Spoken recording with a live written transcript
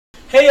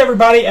Hey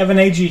everybody, Evan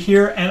AG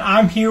here, and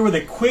I'm here with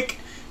a quick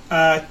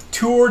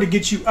tour to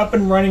get you up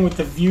and running with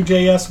the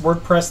Vuejs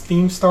WordPress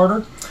theme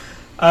starter.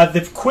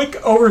 The quick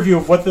overview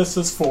of what this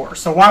is for.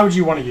 So why would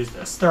you want to use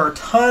this? There are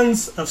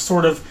tons of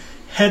sort of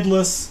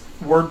headless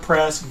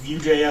WordPress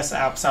Vuejs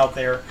apps out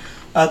there.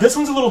 This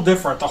one's a little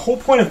different. The whole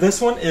point of this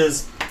one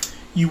is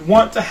you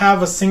want to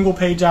have a single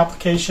page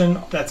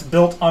application that's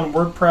built on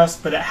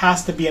WordPress, but it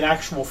has to be an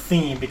actual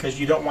theme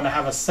because you don't want to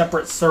have a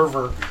separate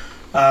server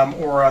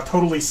or a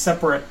totally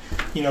separate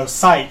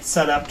site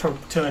set up to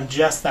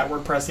ingest that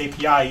WordPress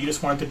API. You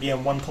just want it to be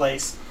in one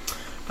place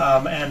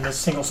and a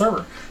single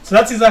server. So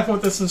that's exactly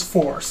what this is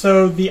for.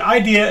 So the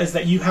idea is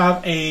that you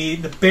have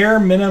the bare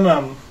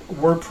minimum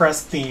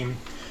WordPress theme,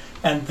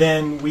 and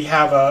then we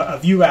have a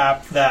Vue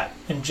app that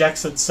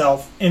injects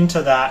itself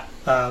into that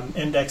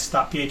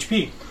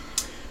index.php.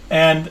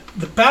 And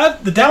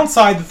the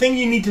downside, the thing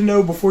you need to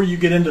know before you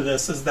get into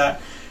this is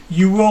that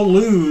you will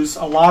lose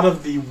a lot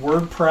of the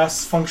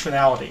WordPress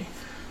functionality.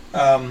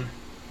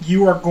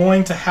 You are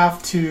going to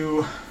have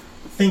to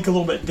think a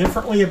little bit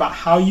differently about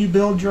how you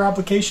build your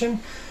application.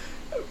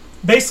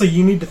 Basically,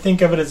 you need to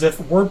think of it as if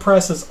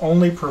WordPress is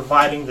only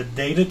providing the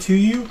data to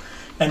you,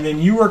 and then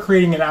you are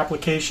creating an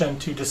application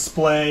to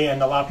display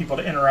and allow people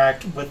to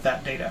interact with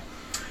that data.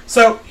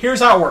 So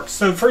here's how it works.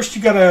 So first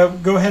you got to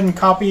go ahead and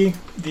copy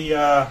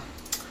the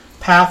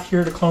path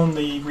here to clone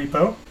the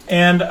repo.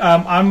 And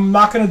I'm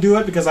not going to do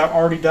it because I've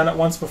already done it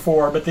once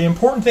before, but the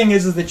important thing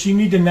is that you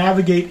need to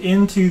navigate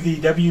into the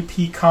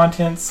WP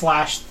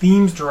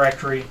content/themes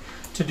directory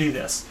to do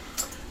this.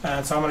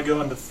 And so I'm going to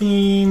go into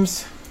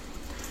themes,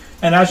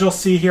 and as you'll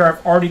see here,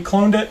 I've already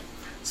cloned it.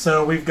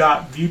 So we've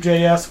got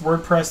Vuejs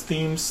WordPress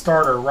themes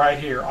starter right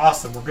here.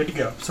 Awesome, we're good to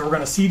go. So we're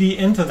going to CD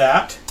into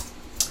that.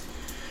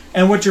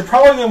 And what you're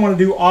probably going to want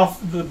to do off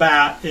the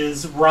bat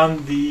is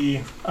run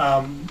the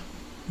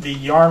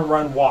yarn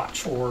run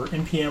watch or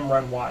npm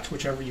run watch,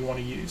 whichever you want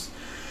to use.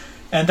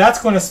 And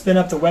that's going to spin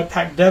up the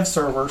Webpack dev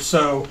server,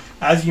 so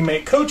as you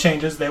make code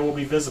changes, they will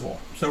be visible.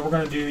 So we're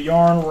going to do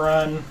yarn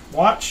run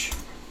watch,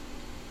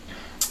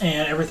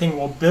 and everything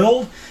will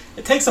build.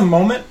 It takes a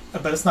moment,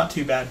 but it's not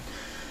too bad.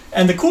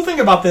 And the cool thing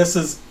about this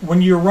is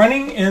when you're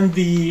running in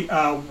the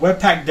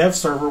Webpack dev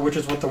server, which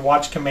is what the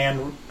watch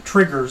command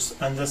triggers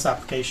in this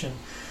application,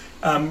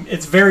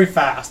 it's very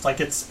fast.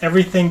 Like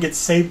everything gets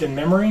saved in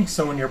memory,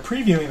 so when you're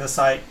previewing the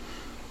site,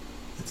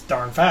 it's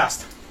darn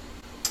fast.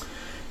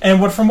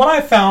 And from what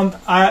I found,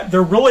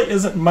 there really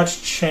isn't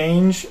much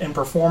change in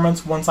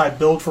performance once I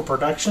build for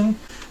production.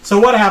 So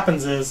what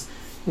happens is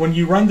when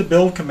you run the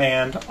build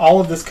command, all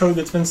of this code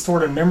that's been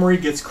stored in memory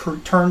gets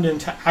turned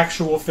into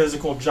actual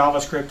physical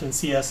JavaScript and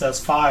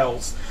CSS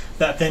files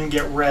that then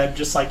get read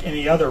just like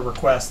any other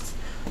request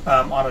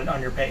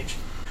on your page.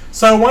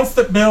 So once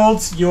that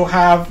builds, you'll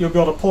be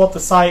able to pull up the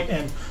site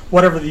and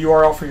whatever the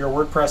URL for your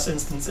WordPress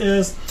instance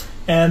is,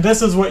 and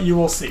this is what you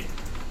will see.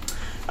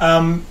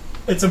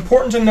 It's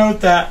important to note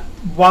that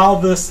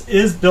while this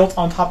is built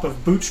on top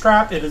of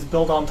Bootstrap, it is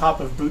built on top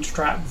of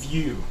Bootstrap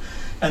Vue.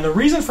 And the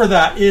reason for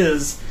that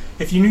is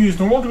if you use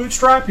normal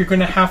Bootstrap, you're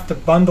going to have to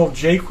bundle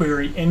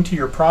jQuery into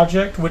your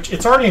project, which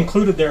it's already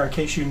included there in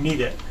case you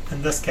need it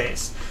in this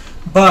case.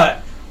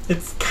 But it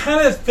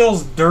kind of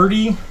feels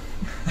dirty.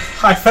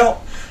 I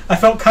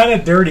felt kind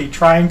of dirty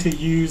trying to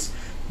use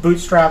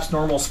Bootstrap's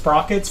normal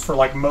sprockets for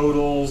like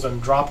modals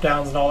and drop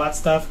downs and all that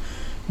stuff,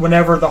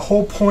 whenever the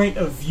whole point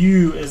of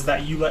Vue is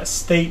that you let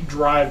state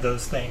drive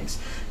those things.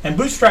 And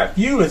Bootstrap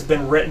Vue has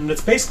been written,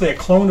 it's basically a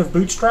clone of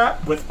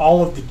Bootstrap with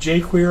all of the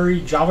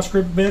jQuery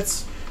JavaScript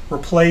bits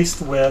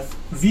replaced with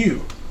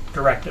Vue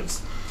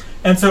directives.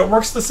 And so it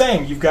works the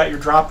same. You've got your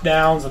drop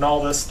downs and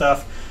all this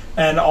stuff,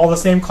 and all the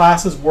same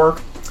classes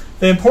work.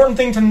 The important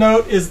thing to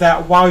note is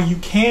that while you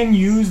can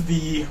use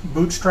the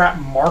Bootstrap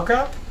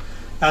markup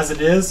as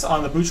it is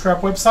on the Bootstrap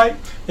website,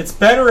 it's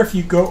better if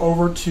you go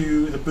over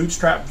to the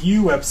Bootstrap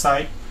Vue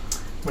website,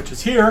 which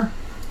is here,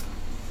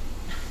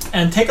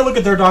 and take a look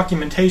at their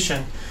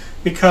documentation,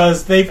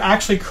 because they've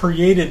actually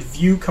created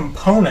Vue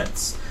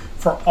components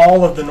for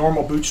all of the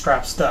normal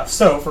Bootstrap stuff.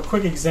 So for a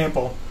quick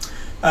example,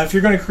 if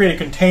you're going to create a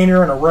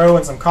container and a row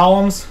and some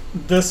columns,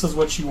 this is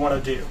what you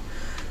want to do.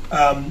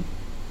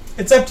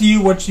 It's up to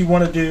you what you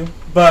want to do,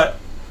 but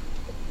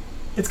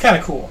it's kind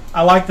of cool.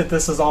 I like that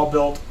this is all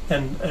built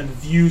in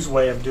Vue's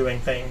way of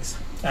doing things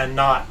and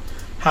not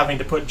having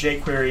to put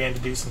jQuery in to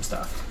do some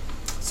stuff.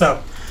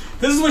 So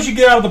this is what you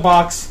get out of the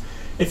box.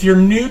 If you're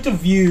new to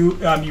Vue,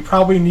 you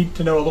probably need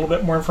to know a little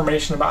bit more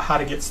information about how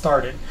to get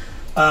started.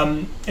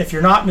 If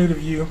you're not new to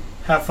Vue,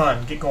 have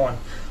fun, get going.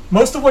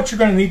 Most of what you're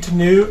going to need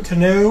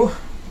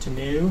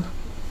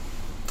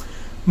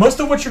most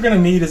of what you're going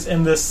to need is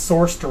in this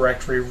source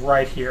directory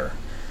right here.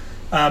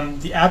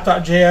 The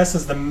app.js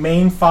is the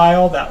main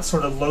file that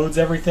sort of loads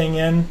everything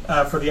in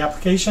for the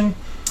application.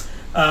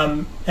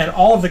 And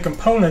all of the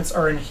components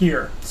are in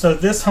here. So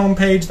this home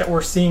page that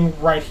we're seeing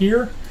right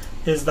here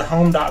is the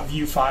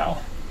home.vue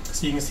file.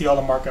 So you can see all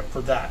the markup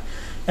for that.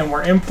 And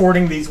we're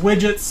importing these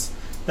widgets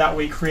that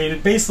we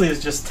created. Basically,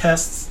 is just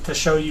tests to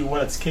show you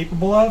what it's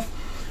capable of.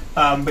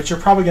 but you're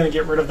probably going to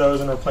get rid of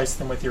those and replace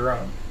them with your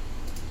own.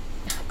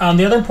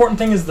 The other important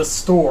thing is the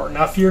store.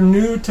 Now, if you're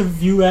new to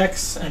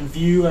Vuex and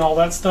Vue and all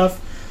that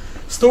stuff,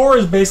 store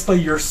is basically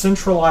your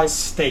centralized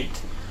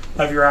state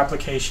of your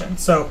application.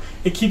 So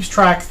it keeps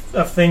track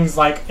of things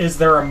like, is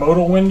there a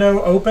modal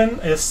window open?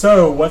 If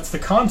so, what's the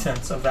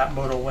contents of that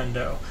modal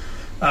window?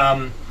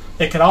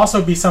 It can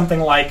also be something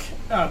like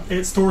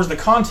it stores the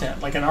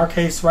content. Like in our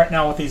case right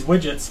now with these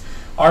widgets,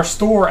 our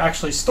store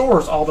actually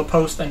stores all the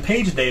post and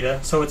page data,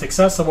 so it's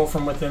accessible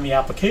from within the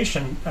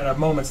application at a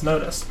moment's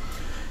notice.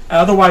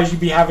 Otherwise, you'd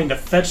be having to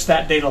fetch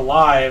that data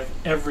live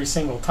every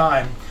single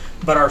time.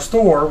 But our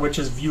store, which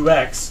is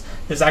Vuex,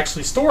 is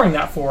actually storing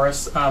that for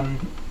us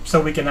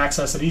so we can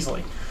access it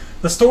easily.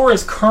 The store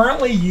is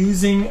currently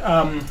using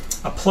a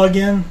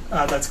plugin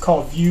that's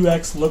called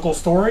Vuex Local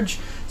Storage.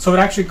 So it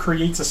actually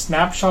creates a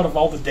snapshot of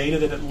all the data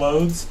that it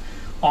loads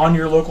on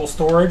your local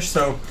storage.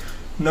 So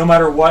no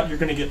matter what, you're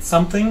going to get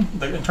something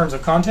in terms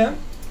of content.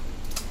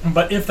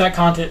 But if that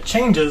content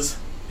changes,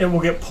 it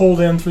will get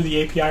pulled in through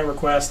the API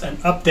request and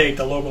update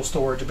the local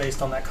storage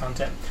based on that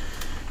content.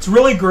 It's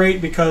really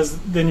great because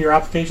then your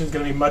application is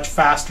going to be much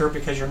faster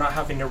because you're not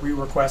having to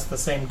re-request the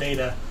same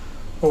data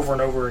over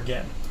and over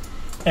again.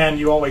 And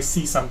you always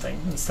see something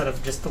instead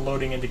of just the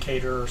loading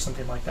indicator or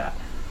something like that.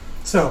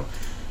 So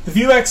the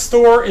Vuex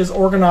store is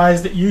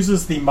organized. It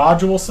uses the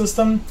module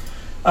system.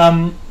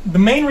 The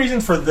main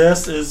reason for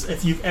this is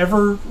if you've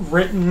ever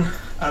written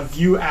a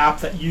Vue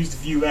app that used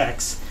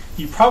Vuex,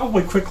 you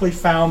probably quickly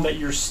found that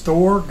your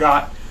store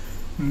got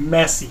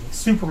messy,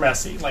 super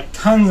messy, like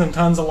tons and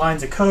tons of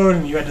lines of code,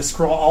 and you had to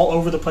scroll all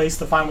over the place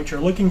to find what you're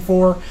looking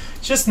for.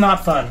 It's just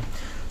not fun.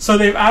 So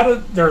they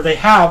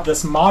have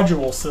this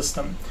module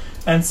system.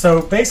 And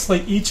so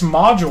basically each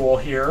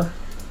module here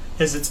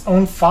is its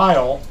own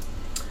file.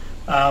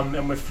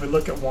 And if we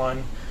look at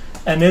one,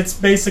 and it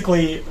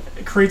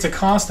creates a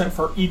constant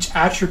for each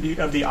attribute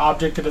of the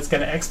object that it's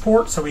going to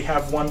export. So we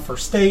have one for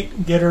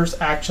state, getters,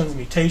 actions,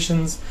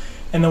 mutations,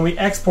 and then we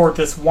export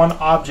this one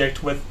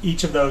object with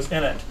each of those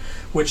in it,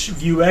 which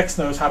Vuex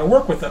knows how to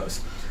work with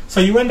those.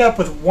 So you end up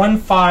with one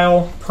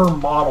file per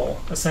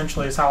model,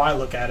 essentially is how I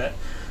look at it.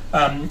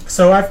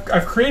 So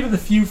I've created a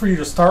few for you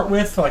to start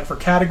with, like for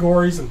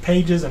categories and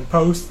pages and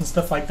posts and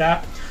stuff like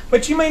that.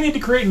 But you may need to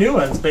create new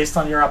ones based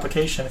on your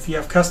application. If you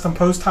have custom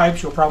post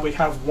types, you'll probably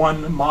have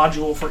one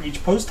module for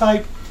each post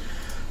type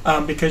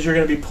because you're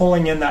going to be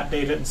pulling in that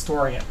data and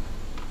storing it.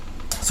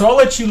 So I'll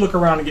let you look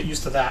around and get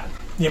used to that.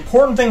 The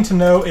important thing to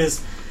know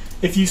is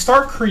if you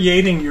start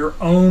creating your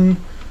own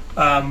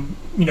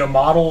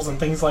models and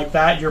things like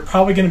that, you're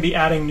probably going to be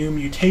adding new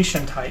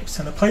mutation types.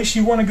 And the place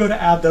you want to go to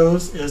add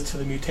those is to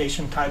the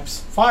mutation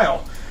types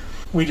file.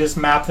 We just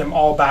map them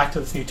all back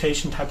to this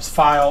mutation types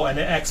file, and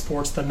it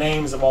exports the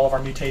names of all of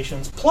our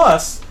mutations.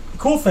 Plus, the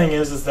cool thing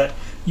is that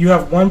you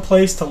have one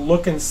place to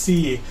look and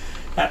see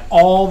at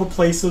all the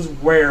places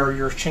where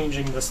you're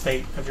changing the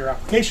state of your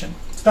application.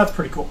 So that's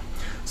pretty cool.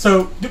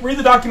 So read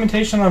the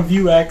documentation on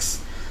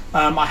Vuex.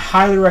 I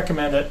highly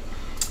recommend it,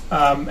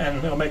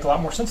 and it'll make a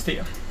lot more sense to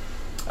you.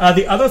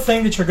 The other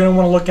thing that you're going to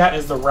want to look at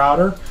is the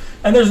router.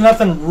 And there's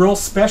nothing real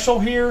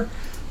special here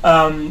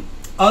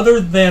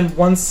other than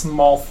one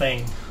small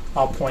thing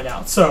I'll point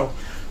out. So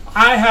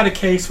I had a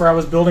case where I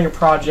was building a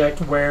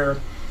project where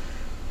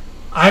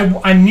I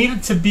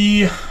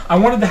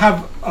wanted to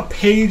have a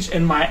page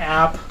in my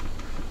app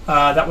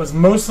that was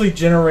mostly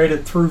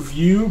generated through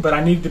Vue, but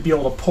I needed to be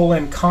able to pull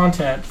in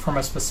content from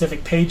a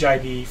specific page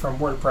ID from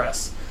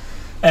WordPress.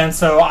 And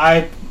so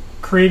I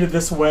created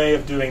this way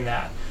of doing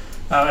that.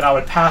 And I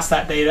would pass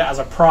that data as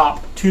a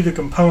prop to the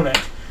component,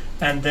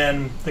 and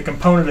then the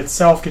component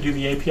itself could do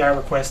the API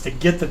request to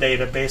get the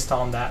data based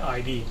on that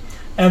ID.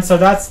 And so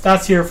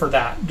that's here for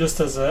that, just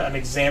as an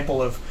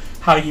example of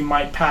how you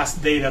might pass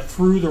data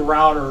through the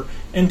router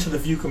into the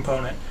Vue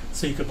component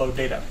so you could load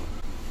data.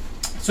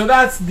 So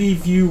that's the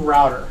Vue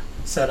router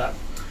setup.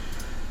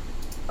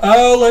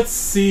 Oh, let's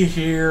see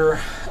here.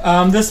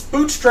 This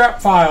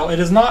Bootstrap file, it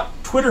is not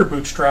Twitter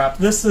Bootstrap.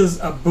 This is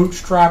a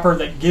bootstrapper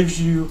that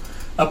gives you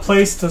a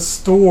place to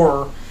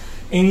store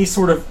any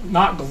sort of,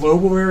 not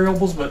global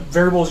variables, but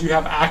variables you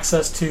have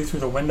access to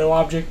through the window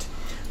object.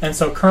 And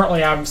so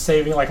currently I'm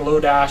saving like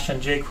Lodash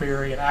and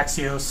jQuery and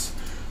Axios,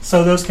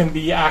 so those can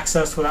be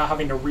accessed without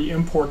having to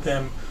re-import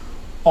them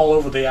all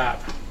over the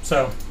app.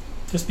 So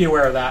just be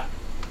aware of that.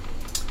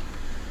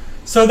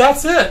 So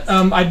that's it.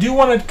 I do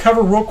want to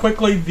cover real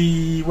quickly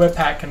the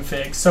Webpack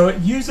config. So it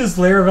uses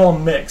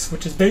Laravel Mix,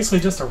 which is basically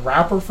just a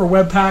wrapper for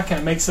Webpack, and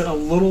it makes it a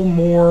little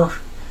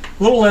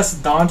less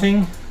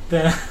daunting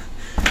than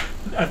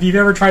if you've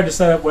ever tried to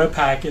set up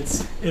Webpack.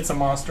 It's a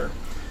monster.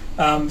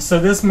 So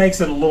this makes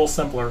it a little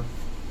simpler.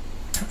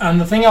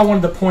 The thing I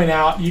wanted to point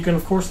out, you can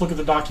of course look at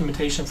the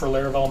documentation for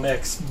Laravel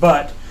Mix,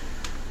 but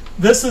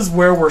this is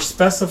where we're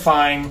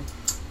specifying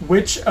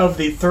which of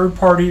the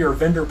third-party or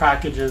vendor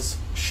packages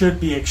should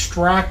be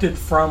extracted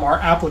from our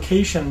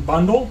application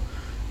bundle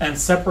and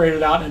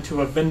separated out into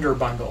a vendor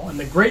bundle. And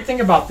the great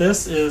thing about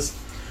this is,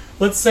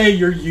 let's say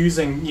you're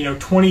using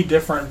 20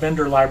 different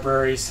vendor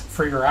libraries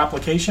for your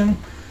application.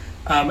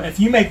 If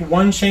you make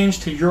one change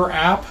to your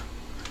app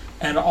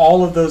and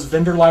all of those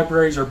vendor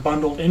libraries are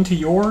bundled into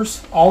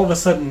yours, all of a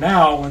sudden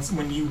now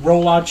when you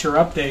roll out your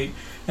update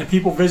and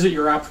people visit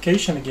your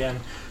application again,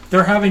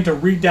 they're having to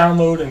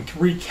re-download and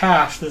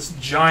recache this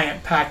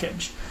giant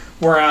package.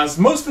 Whereas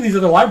most of these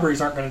other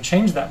libraries aren't going to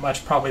change that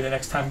much probably the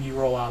next time you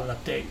roll out an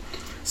update.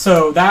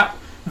 So that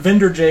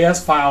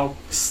vendor.js file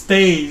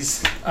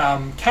stays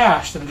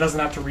cached and it doesn't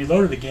have to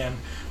reload it again,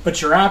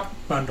 but your app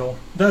bundle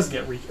does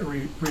get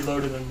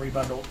reloaded and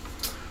rebundled,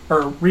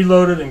 or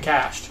reloaded and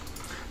cached.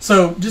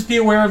 So just be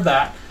aware of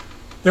that.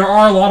 There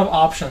are a lot of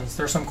options.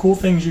 There's some cool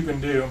things you can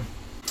do.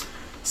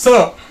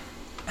 So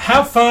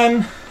have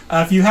fun.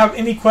 If you have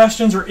any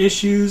questions or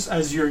issues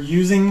as you're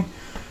using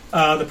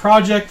the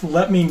project,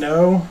 let me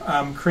know.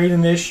 Create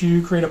an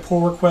issue, create a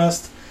pull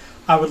request.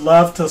 I would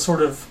love to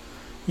sort of,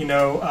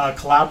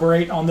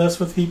 collaborate on this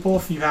with people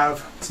if you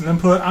have some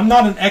input. I'm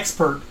not an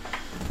expert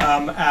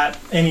at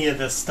any of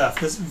this stuff.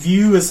 This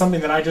Vue is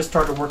something that I just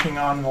started working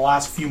on in the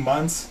last few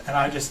months, and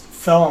I just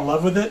fell in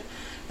love with it.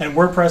 And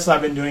WordPress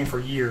I've been doing for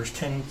years,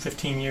 10,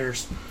 15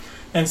 years.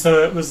 And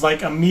so it was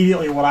like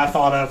immediately what I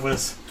thought of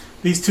was,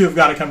 these two have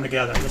got to come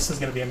together. This is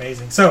going to be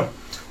amazing. So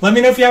let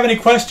me know if you have any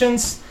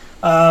questions.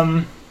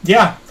 Yeah,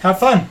 have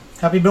fun.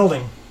 Happy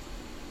building.